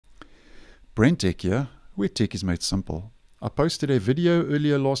BrenTech here, where tech is made simple. I posted a video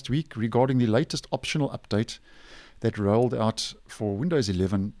earlier last week regarding the latest optional update that rolled out for Windows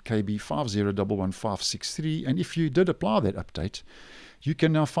 11 KB 5011563, and if you did apply that update, you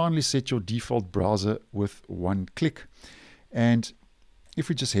can now finally set your default browser with one click. And if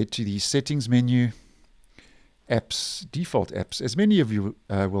we just head to the settings menu, apps, default apps, as many of you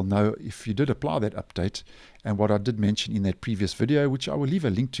will know if you did apply that update, and what I did mention in that previous video, which I will leave a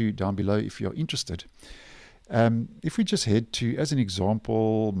link to down below if you're interested. If we just head to, as an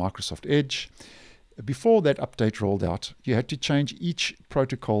example, Microsoft Edge, before that update rolled out, you had to change each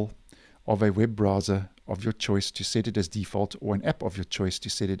protocol of a web browser of your choice to set it as default, or an app of your choice to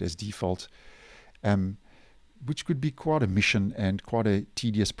set it as default, which could be quite a mission and quite a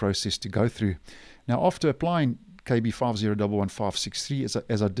tedious process to go through. Now, after applying KB 5011563,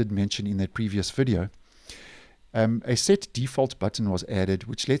 as I did mention in that previous video, a set default button was added,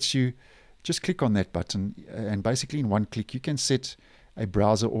 which lets you just click on that button, and basically in one click you can set a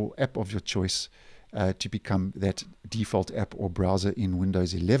browser or app of your choice to become that default app or browser in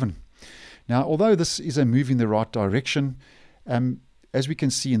Windows 11. Now, although this is a move in the right direction, as we can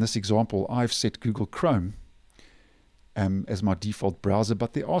see in this example, I've set Google Chrome as my default browser,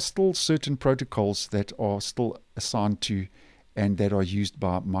 but there are still certain protocols that are still assigned to and that are used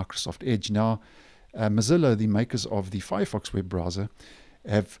by Microsoft Edge. Now, Mozilla, the makers of the Firefox web browser,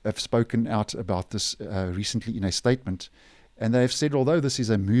 have spoken out about this recently in a statement, and they have said although this is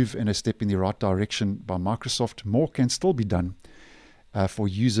a move and a step in the right direction by Microsoft, more can still be done for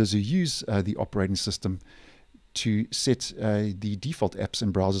users who use the operating system to set the default apps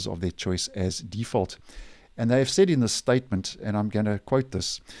and browsers of their choice as default. And they have said in this statement, and I'm going to quote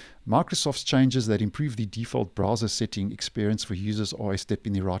this, Microsoft's changes that improve the default browser setting experience for users are a step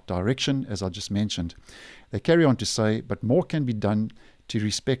in the right direction, as I just mentioned. They carry on to say, but more can be done to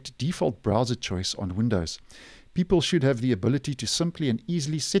respect default browser choice on Windows. People should have the ability to simply and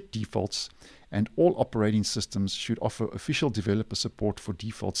easily set defaults, and all operating systems should offer official developer support for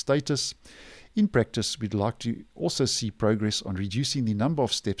default status. In practice, we'd like to also see progress on reducing the number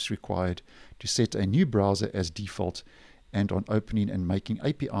of steps required to set a new browser as default, and on opening and making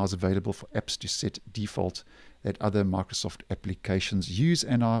APIs available for apps to set default that other Microsoft applications use.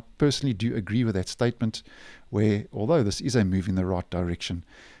 And I personally do agree with that statement, where although this is a move in the right direction,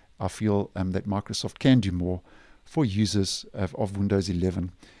 I feel that Microsoft can do more for users of Windows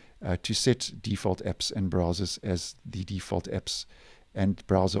 11 to set default apps and browsers as the default apps and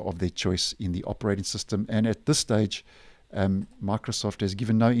browser of their choice in the operating system. And at this stage, Microsoft has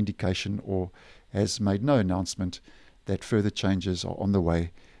given no indication or has made no announcement that further changes are on the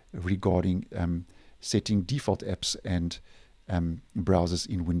way regarding setting default apps and browsers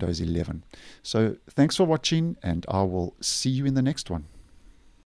in Windows 11. So thanks for watching, and I will see you in the next one.